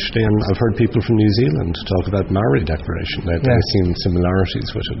that actually, and I've heard people from New Zealand talk about Maori decoration. They've seen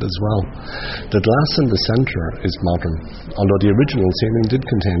similarities with it as well. The glass in the centre is modern, although the original ceiling did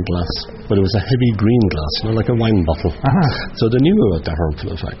contain glass, but it was a heavy green glass, like a wine bottle. So they knew about the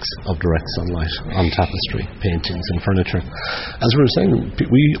harmful effects of direct sunlight on tapestry, paintings and furniture. As we were saying,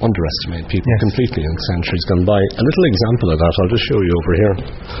 we underestimate people completely in centuries gone by. A little example of that, I'll just show you over here.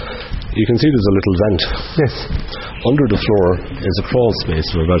 You can see there's a little vent. Under the floor is a crawl space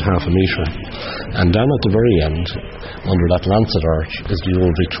of about half a metre, and down at the very end, under that lancet arch, is the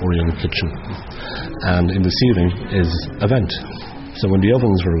old Victorian kitchen, and in the ceiling is a vent. So when the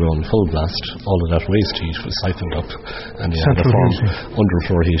ovens were going full blast, all of that waste heat was siphoned up, and you had a form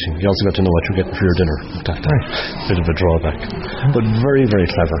underfloor heating. You also got to know what you're getting for your dinner. That's a bit of a drawback, but very, very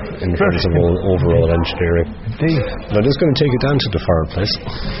clever in terms of overall engineering. Indeed. But I'm just going to take it down to the fireplace.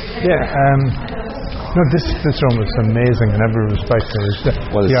 No, this room is amazing in every respect.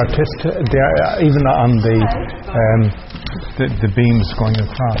 The artist, even on the beams going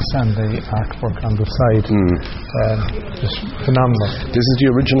across and the artwork on the side, just phenomenal. This is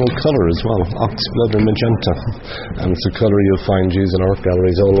the original colour as well, oxblood and magenta, and it's a colour you'll find used in art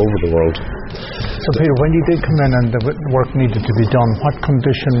galleries all over the world. So Peter, when you did come in and the work needed to be done, what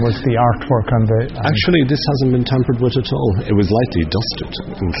condition was the artwork on the... Actually, this hasn't been tampered with at all. It was lightly dusted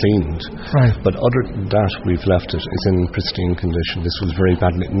and cleaned. But other than that, we've left it. It's in pristine condition. This was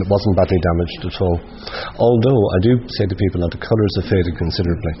it wasn't badly damaged at all. Although, I do say to people that the colours have faded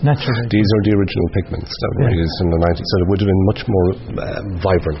considerably. Naturally. These are the original pigments that were used in the 90s, so it would have been much more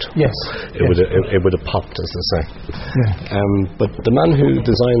vibrant. It would have popped, as they say. But the man who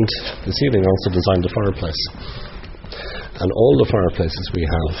designed the ceiling also designed the fireplace, and all the fireplaces we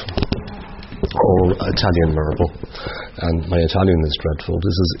have all Italian marble, and my Italian is dreadful.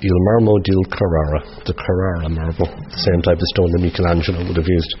 This is Il Marmo del Carrara, the Carrara marble, the same type of stone that Michelangelo would have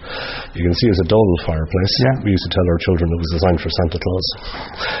used. You can see it's a dull fireplace. We used to tell our children it was designed for Santa Claus.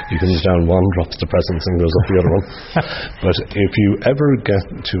 He comes down one, drops the presents and goes up the other one. But if you ever get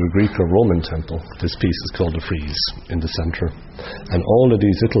to a Greek or Roman temple, this piece is called a frieze in the centre, and all of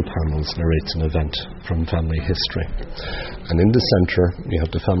these little panels narrates an event from family history. And in the centre you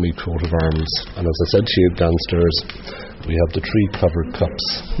have the family coat of arms, and as I said to you downstairs, we have the tree-covered cups,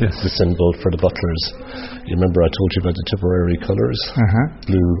 the symbol for the butlers. You remember I told you about the Tipperary colours,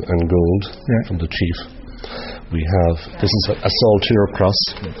 blue and gold, from the chief. We have, this is a saltire cross,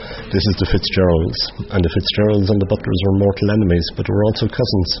 this is the Fitzgeralds, and the Fitzgeralds and the butlers were mortal enemies, but were also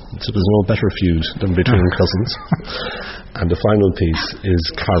cousins, so there's no better feud than between cousins. And the final piece is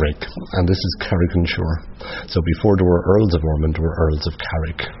Carrick, and this is Carriganshire. So before there were Earls of Ormond, there were Earls of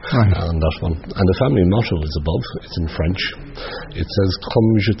Carrick on that one. And the family motto is above, it's in French. It says,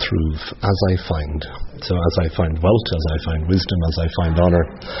 Comme je trouve, as I find. So as I find wealth, as I find wisdom, as I find honour.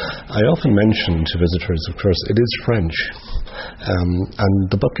 I often mention to visitors, of course, it is French. And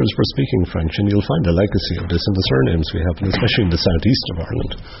the butlers were speaking French, and you'll find a legacy of this in the surnames we have, and especially in the southeast of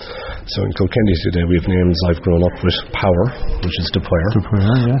Ireland. So in Kilkenny today we have names I've grown up with: Power, which is De Poyer,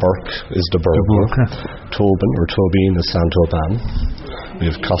 Burke is De Burke, Tobin or Tobin is Saint-Aubin, we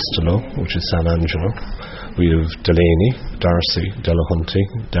have Costello, which is San Angelo, we have Delaney, Darcy,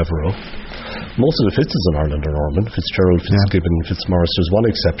 Delahunty, Devereux. Most of the Fitzes in Ireland are Norman: Fitzgerald, Fitzgibbon, Fitzmaurice. There's one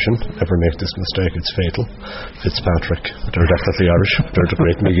exception. Ever make this mistake, it's fatal. Fitzpatrick. They're definitely Irish. They're the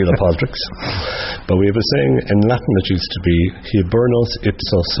great Megillapodricks. But we have a saying in Latin that used to be Hibernos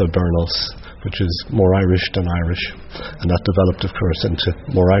ipsos Hibernos, which is more Irish than Irish, and that developed, of course, into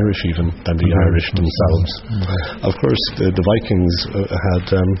more Irish even than the Irish themselves. Of course, the Vikings had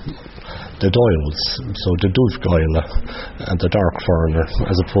the Doyles, so the Duvgaila and the dark foreigner,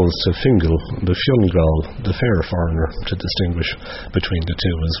 as opposed to Fingal, the Fiongal, the fair foreigner, to distinguish between the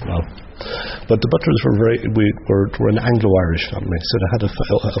two as well. But the Butlers were an Anglo-Irish family, so they had a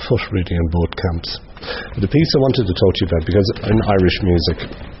foot really in both camps. The piece I wanted to talk to you about, because in Irish music,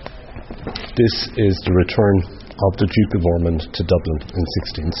 this is the return of the Duke of Ormond to Dublin in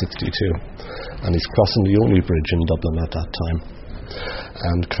 1662, and he's crossing the only bridge in Dublin at that time.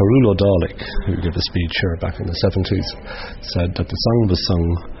 And Carúl O'Dálaigh, who gave a speech here back in the 70s, said that the song was sung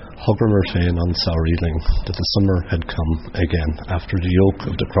Huggermer Féin on Sauríling, that the summer had come again after the yoke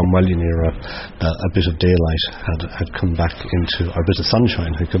of the Cromwellian era, that a bit of daylight had come back into, or a bit of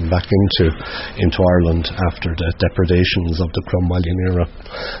sunshine had come back into Ireland after the depredations of the Cromwellian era.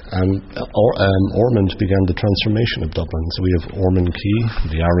 And Ormond began the transformation of Dublin. So we have Ormond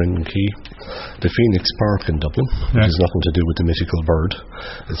Quay, the Arran Quay, the Phoenix Park in Dublin, which has nothing to do with the mythical bird.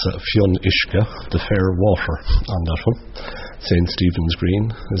 It's a Fionn Uisce, the fair water on that one. St. Stephen's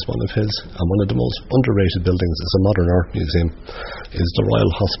Green is one of his, and one of the most underrated buildings as a modern art museum is the Royal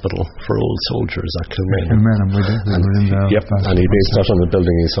Hospital for Old Soldiers at Kilkenny. And he based that on a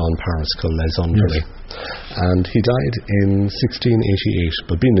building he saw in Paris called Les Envolées. And he died in 1688,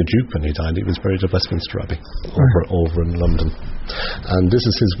 but being a duke when he died, he was buried at Westminster Abbey over in London. And this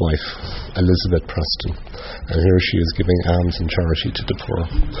is his wife, Elizabeth Preston, and here she is giving alms and charity to the poor.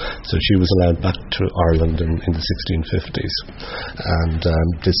 So she was allowed back to Ireland in the 1650s, and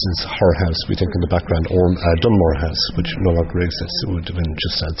this is her house. We think in the background Dunmore House, which no longer exists. It would have been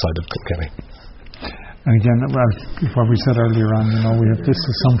just outside of Kilkenny. And again, well, what we said earlier on, we have this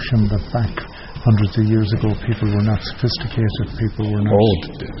assumption that back hundreds of years ago people were not sophisticated, people were not...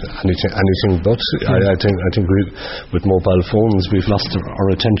 anything but. I think with mobile phones we've lost our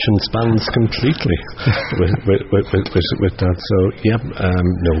attention spans completely with that. So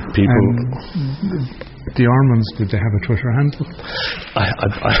no, people... The Ormonds, did they have a Twitter handle?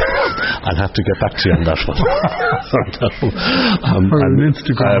 I'll have to get back to you on that one. Or an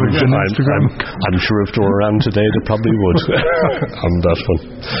Instagram. I'm sure if they were around today, they probably would on that one.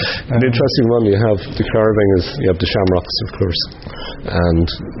 An interesting one, you have the carving you have the shamrocks, of course, and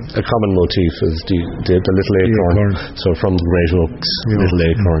a common motif is the little acorn. So from the great oaks, little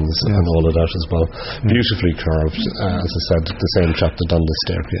acorns, and all of that as well. Beautifully carved, as I said, the same chap that done the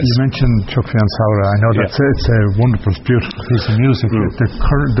staircase. You mentioned Chuck Fiann Saora. I know it's a wonderful, beautiful piece of music.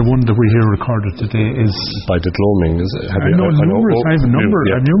 The one that we hear recorded today is by the Gloaming. Is it? I have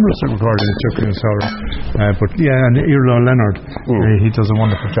numerous recorded of Chuck Fiann Saora. But and Irla Leonard, he does a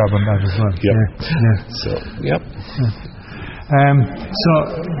wonderful job on that as well. So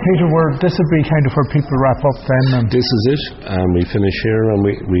Peter, this would be kind of where people wrap up then. And this is it. We finish here, and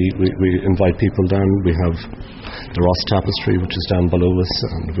we invite people down. We have the Ross Tapestry, which is down below us,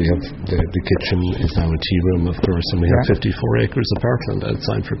 and we have the kitchen is now a tea room, of course, and we have 54 acres of parkland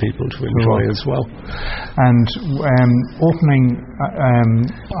outside for people to enjoy as well. And opening,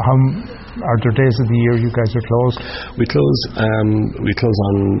 are there days of the year you guys are closed? We close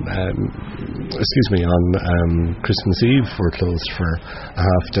on Christmas Eve. We're closed for a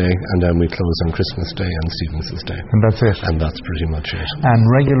half day, and then we close on Christmas Day and Stephen's Day. And that's it? And that's pretty much it. And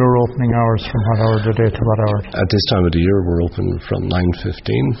regular opening hours from what hour of the day to what hour? At this time of the year we're open from 9:15,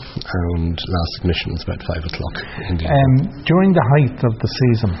 and last admission is about 5 o'clock in the evening. During the height of the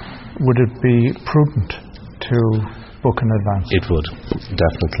season, would it be prudent to book in advance? It would,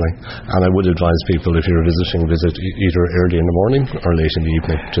 definitely. And I would advise people, if you're visiting, visit either early in the morning or late in the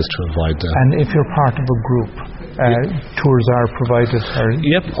evening, just to avoid that. And if you're part of a group, tours are provided?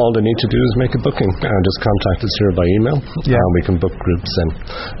 Yep, all they need to do is make a booking and just contact us here by email, and we can book groups in.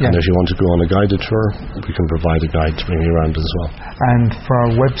 And if you want to go on a guided tour, we can provide a guide to bring you around as well. And for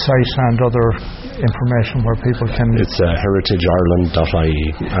our website and other information where people can... It's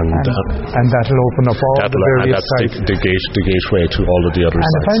heritageireland.ie, and that'll open up all the various sites. The gateway to all of the other sites.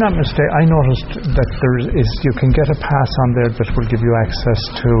 And if I'm not mistaken, I noticed that you can get a pass on there that will give you access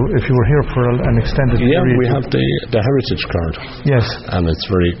to, if you were here for an extended period. Yeah, we have the Heritage Card. Yes. And it's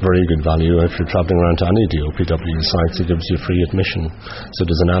very, very good value. If you're travelling around to any of the OPW sites, it gives you free admission. So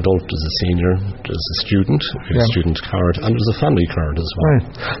there's an adult, there's a senior, there's a student, a student card, and there's a family card as well. Right.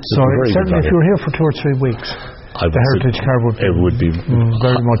 So certainly if you were here for 2 or 3 weeks, the Heritage Card would be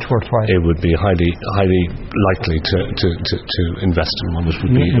very much worthwhile. It would be highly likely to invest in one.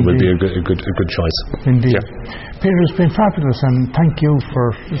 It would be a good choice. Indeed. Peter, it's been fabulous, and thank you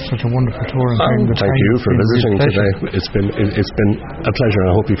for such a wonderful tour. And thank you for visiting today. It's been a pleasure.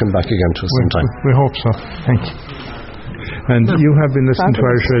 I hope you come back again to us sometime. We hope so. Thank you. And you have been listening to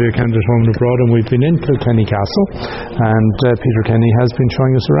Irish Radio Canada Home and Abroad, and we've been in Kilkenny Castle, and Peter Kenny has been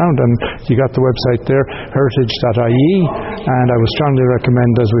showing us around, and you got the website there, heritage.ie, and I would strongly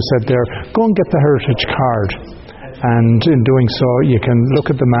recommend, as we said there, go and get the Heritage card. And in doing so, you can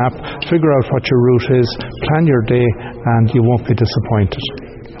look at the map, figure out what your route is, plan your day, and you won't be disappointed.